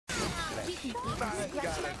Me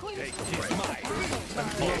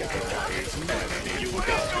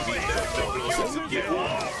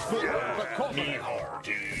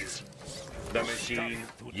hearties. The machine,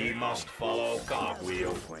 ye must follow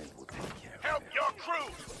cogwheel. Help your crew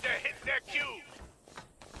to hit their cue.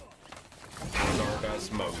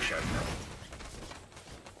 Hazardous motion.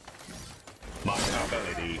 My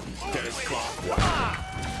ability is clockwise.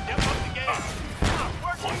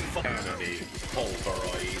 Enemy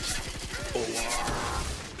pulverized. Or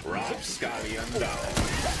rapscallion down.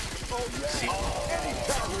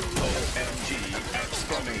 OMG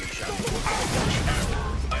exclamation.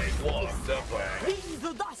 I walked the way.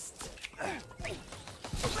 The dust!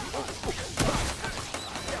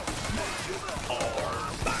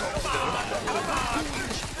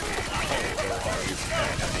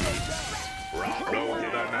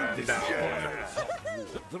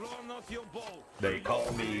 They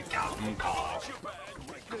call me Captain Cog.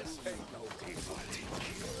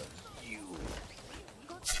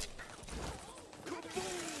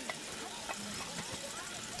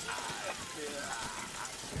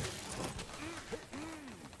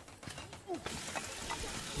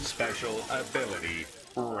 Special ability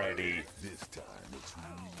ready. This time it's me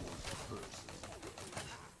person.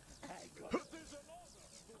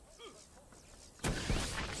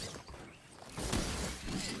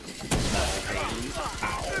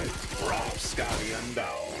 Rapscallion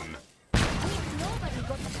down.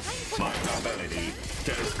 My ability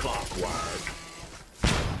is clockwork.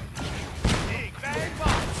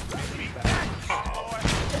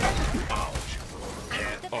 Ouch.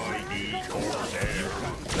 Can't ID Corsair.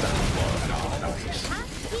 That was not nice.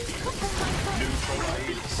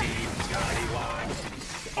 Neutralize seed scallywag.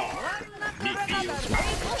 Me feels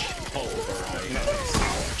ouch. Pulverize.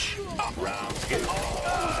 Ouch. Round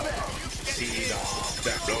seed off.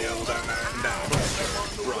 That roll the man down.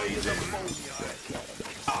 Rising.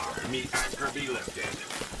 Me anchor be lifted.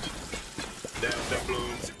 Then the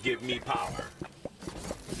blooms give me power.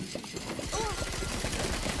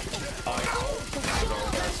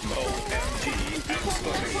 OMG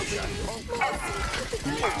exclamation.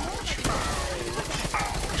 Ouch.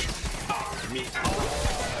 Ouch. Me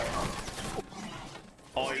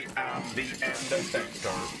I am the end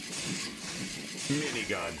effector.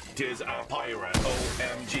 Minigun, 'tis a pirate.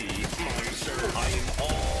 OMG, my sir, I'm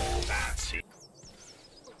all that's it.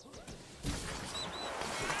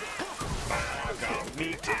 Back up me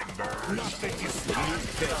timbers.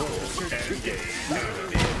 Engage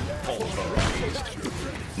enemy. Pulverized.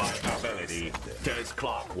 My ability, 'tis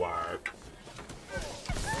clockwork.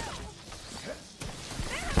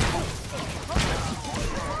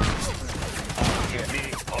 Give me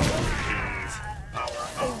orgies. Power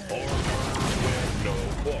up order with no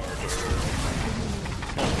quarter.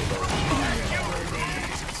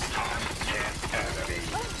 Enemy.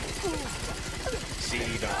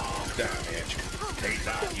 Seed off damage. Take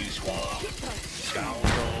that, you swap.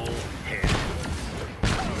 Scoundrel hit.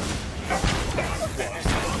 That was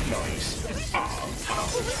not nice.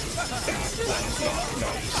 That was not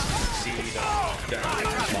nice. Seed off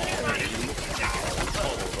damage.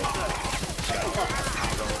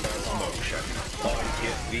 Motion. I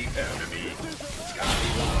hit the enemy.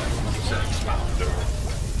 Scallywag, 6-pounder.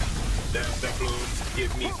 Then the blooms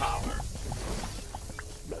give me power.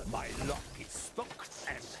 My luck is stuck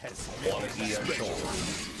and has Quality assured.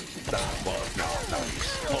 That was not nice.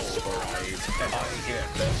 Pulverized. I hit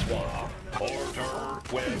the swap. Order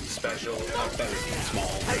with special ability.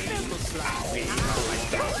 Small range. Owie.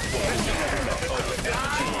 That was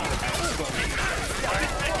not exclamation.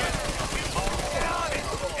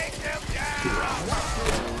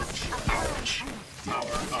 Ouch.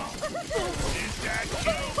 Power up.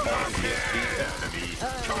 Hit the enemy.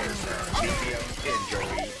 Medium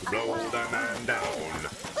injury. Roll the man down.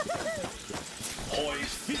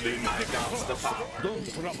 Hoisting against the power. Don't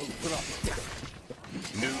trouble.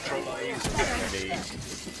 Neutralize enemy.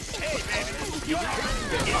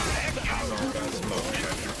 Hazardous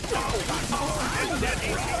motion.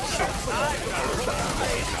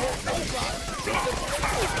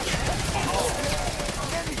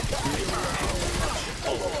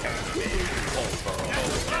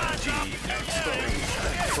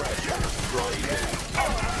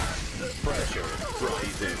 Pressure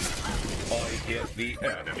rising. I hit the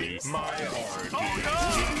enemy. My RD.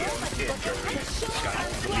 Medium injury.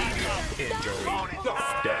 Medium injury.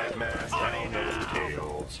 Dead man down no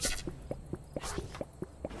tails.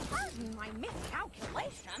 Pardon my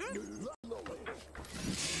miscalculation.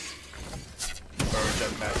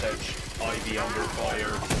 Urgent message. IV under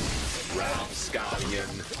fire.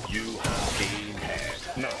 Rapscallion, you have been hit.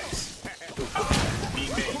 Nice.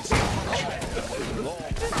 Remains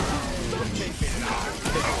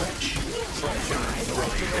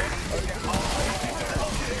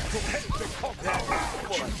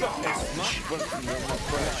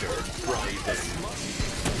Pressure rising.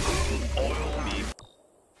 Oil me.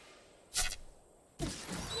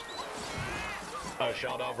 A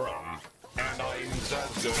shot of rum, and I'm as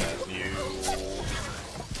good as new.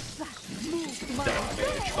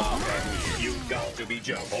 Damage buffing. You've got to be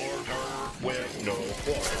Jeff Porter with no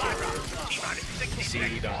quarter.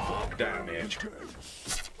 Sea-Dog damage.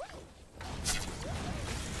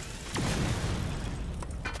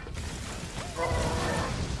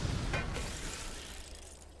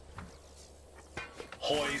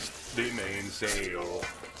 Hoist the mainsail.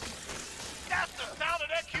 That's the sound of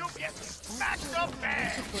that cube getting smacked up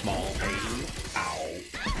bad. Small pain. Ow.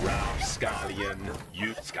 Rapscallion.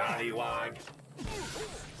 You scallywag.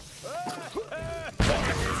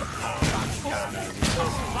 Cannon.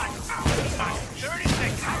 30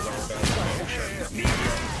 seconds.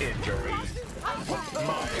 Medium injury. My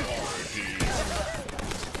hearties.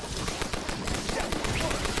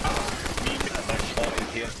 Need to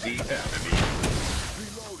hit the enemy.